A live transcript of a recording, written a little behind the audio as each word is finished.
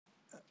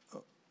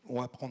On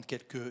va prendre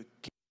quelques.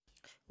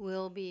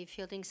 We'll be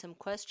fielding some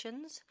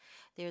questions.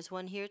 There's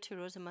one here to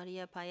Rosa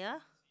Maria Paya.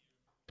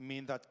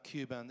 Mean that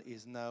Cuban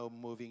is now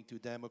moving to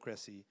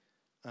democracy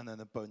and an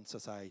open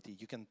society.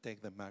 You can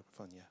take the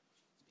microphone, yeah.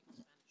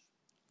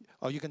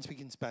 Or you can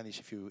speak in Spanish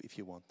if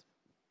you want.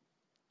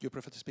 You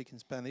prefer to speak in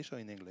Spanish or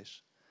in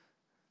English?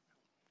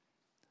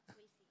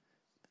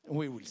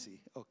 We will see.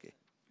 Okay.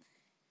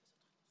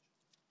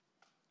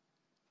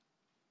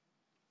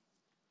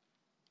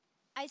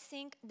 I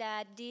think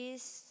that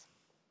these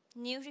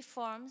new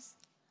reforms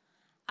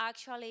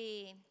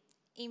actually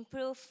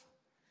improve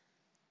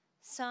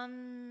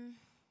some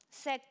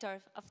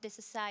sector of the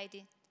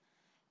society,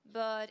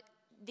 but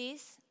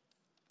this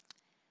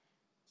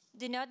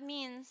do not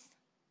mean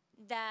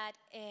that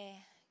the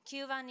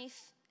Cuban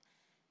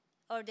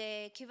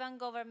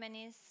government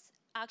is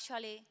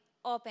actually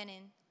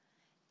opening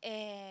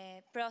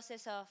a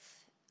process of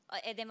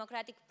a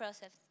democratic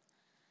process.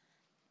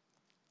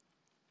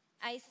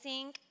 I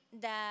think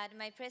that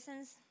my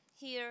presence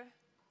here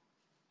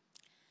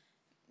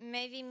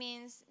maybe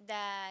means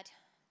that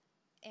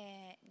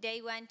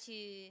they want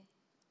to,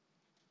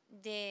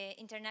 the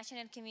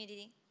international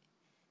community,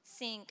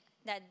 think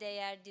that they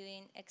are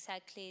doing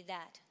exactly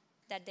that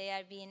they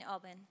are being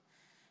open.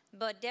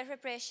 But the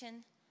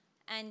repression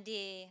and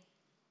the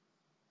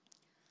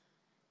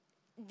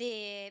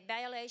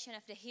violation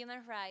of the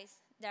human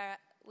rights,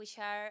 which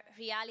are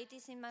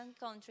realities in my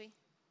country,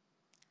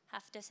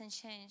 doesn't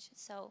change.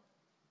 So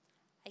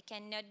I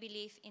cannot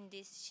believe in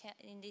this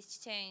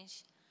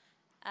change.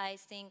 I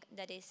think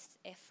that is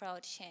a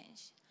fraud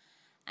change.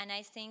 And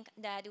I think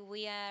that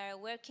we are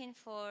working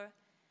for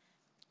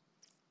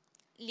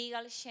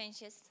legal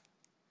changes.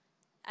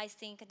 I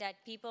think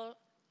that people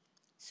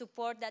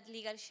support that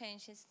legal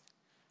changes.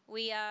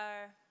 We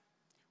are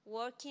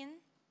working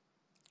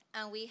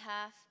and we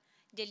have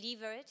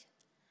delivered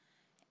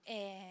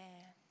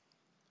a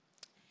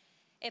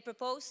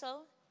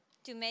proposal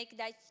to make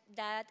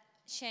that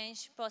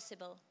change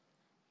possible.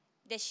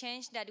 The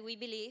change that we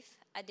believe,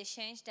 and the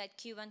change that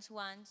Cubans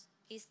want,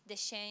 is the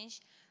change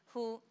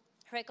who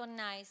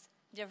recognize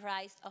the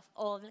rights of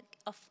all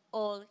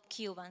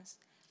Cubans,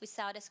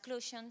 without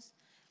exclusions,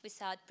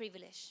 without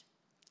privilege.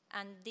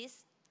 And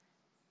this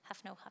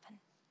have not happened,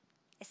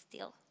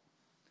 still.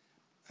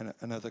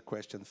 Another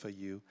question for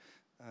you.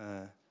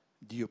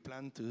 Do you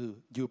plan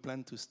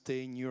to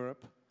stay in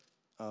Europe,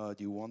 or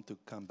do you want to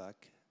come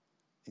back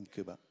in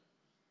Cuba?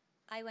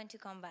 I want to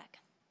come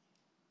back.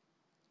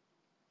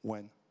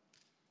 When?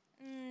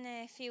 In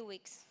a few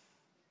weeks.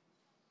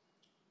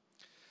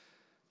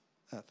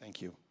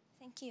 Thank you.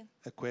 Thank you.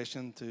 A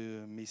question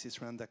to Mrs.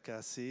 Randa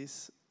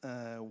Kassis.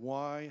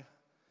 Why,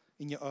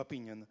 in your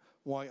opinion,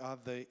 why are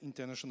the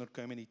international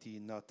community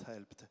not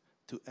helped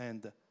to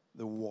end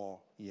the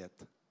war yet?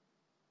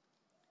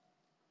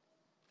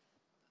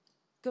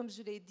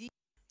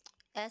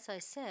 As I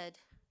said,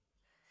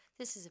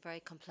 this is a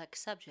very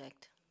complex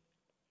subject.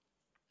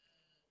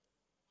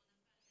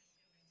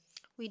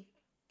 We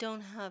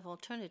don't have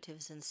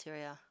alternatives in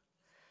Syria.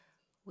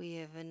 We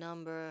have a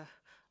number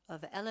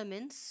of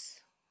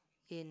elements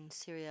in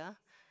Syria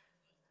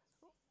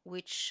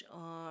which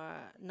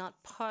are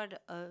not part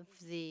of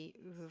the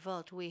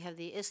revolt. We have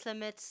the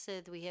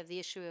Islamists, we have the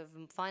issue of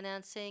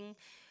financing,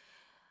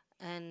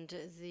 and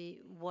the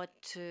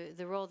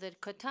role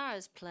that Qatar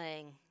is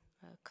playing.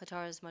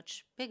 Qatar is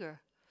much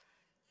bigger,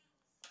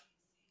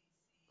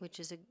 which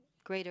is a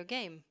greater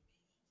game.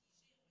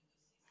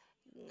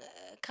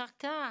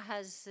 Qatar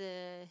has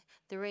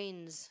the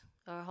reins,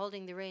 or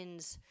holding the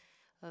reins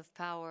of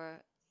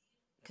power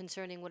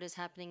concerning what is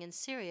happening in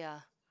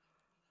Syria.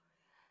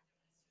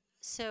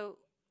 So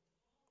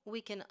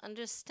we can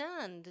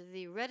understand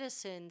the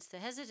reticence, the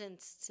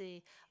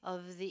hesitancy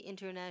of the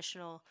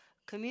international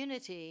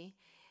community.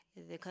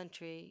 The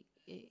country,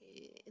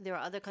 there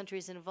are other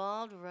countries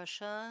involved,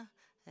 Russia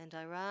and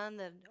Iran,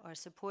 that are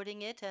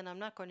supporting it. And I'm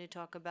not going to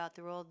talk about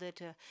the role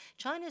that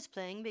China is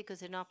playing, because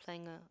they're not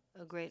playing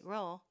a great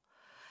role.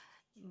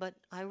 But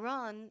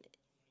Iran,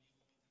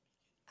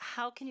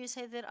 how can you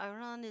say that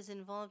Iran is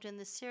involved in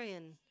the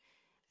Syrian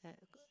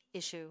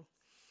issue?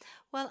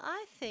 Well,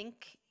 I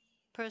think,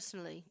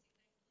 personally,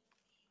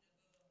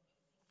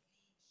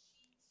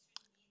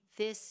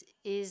 this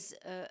is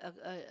a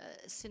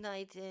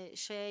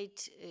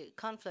Sunnite-Shiite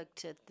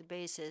conflict at the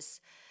basis,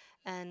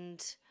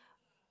 and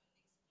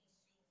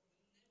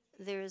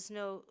there is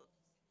no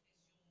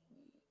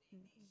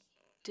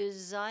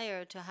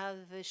desire to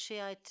have the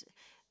Shiite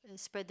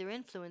spread their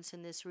influence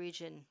in this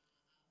region.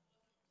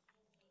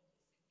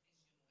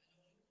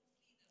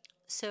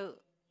 So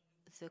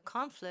the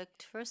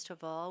conflict, first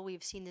of all,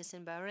 we've seen this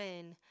in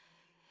Bahrain,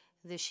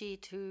 the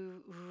Shiite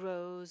who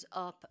rose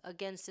up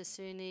against the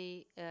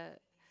Sunni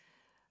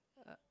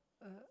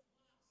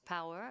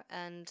power,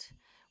 and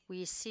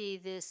we see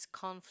this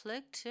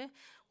conflict,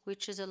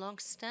 which is a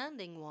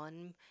long-standing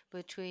one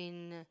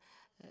between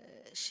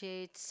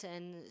Shiites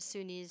and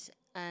Sunnis,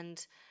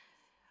 and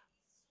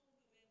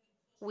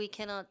we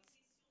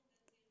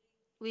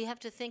have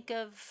to think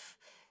of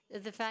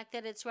the fact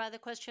that it's rather a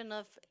question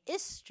of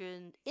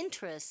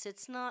interests.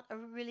 It's not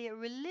really a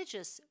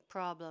religious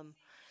problem.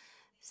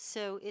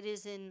 So it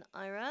is in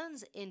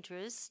Iran's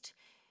interest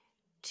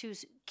to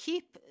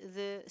keep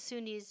the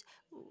Sunnis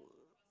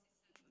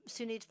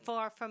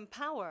far from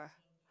power.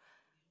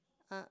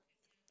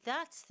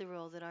 That's the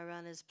role that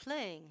Iran is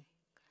playing.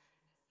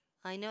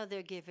 I know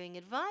they're giving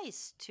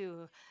advice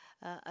to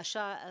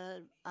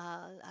Bashar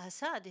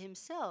al-Assad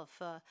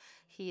himself.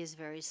 He is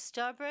very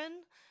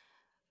stubborn.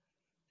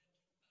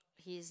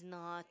 He's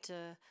not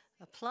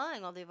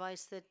applying all the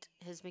advice that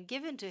has been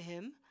given to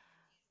him.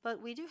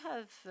 But we do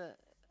have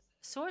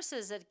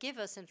sources that give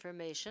us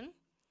information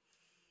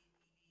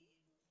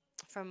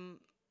from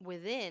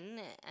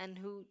within and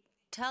who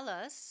tell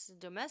us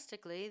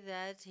domestically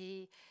that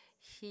he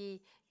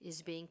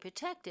is being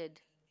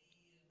protected.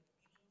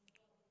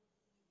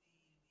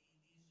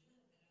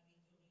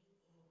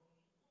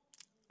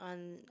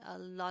 And a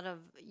lot of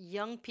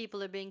young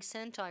people are being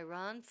sent to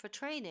Iran for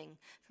training,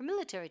 for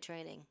military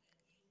training.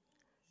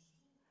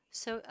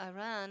 So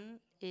Iran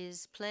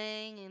is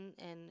playing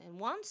and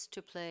wants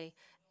to play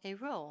a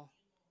role.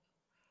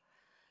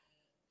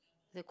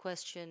 The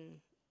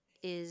question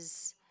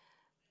is,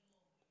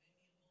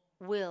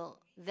 will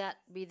that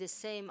be the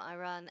same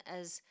Iran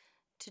as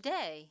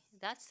today?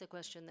 That's the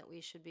question that we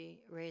should be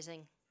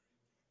raising.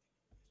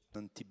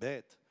 In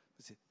Tibet,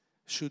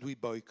 should we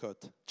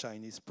boycott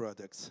Chinese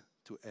products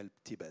to help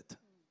Tibet?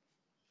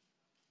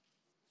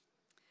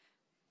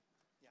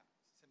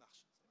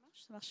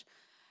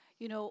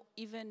 You know,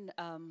 even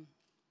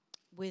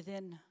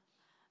within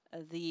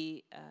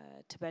the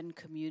Tibetan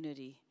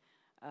community,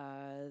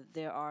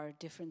 there are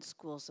different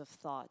schools of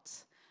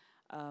thoughts.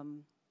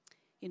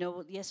 You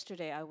know,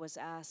 yesterday I was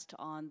asked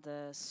on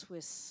the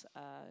Swiss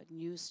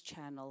news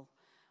channel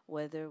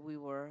whether we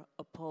were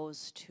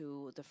opposed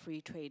to the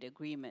free trade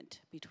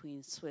agreement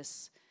between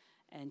Swiss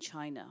and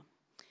China.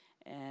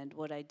 And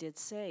what I did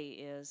say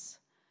is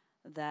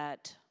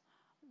that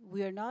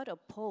we are not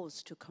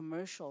opposed to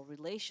commercial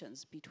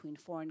relations between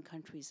foreign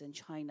countries and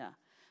China.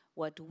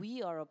 What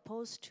we are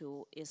opposed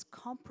to is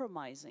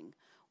compromising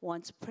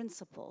one's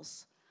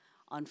principles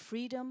on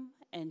freedom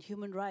and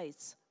human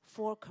rights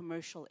for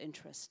commercial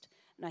interest.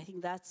 And I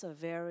think that's a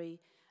very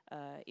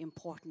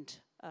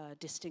important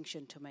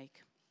distinction to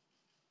make.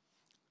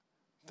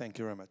 Thank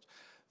you very much.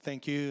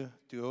 Thank you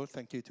to all.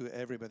 Thank you to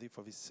everybody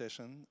for this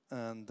session.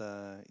 And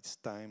it's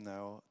time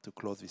now to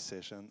close this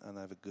session and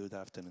have a good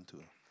afternoon to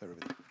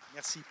everybody.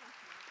 Merci.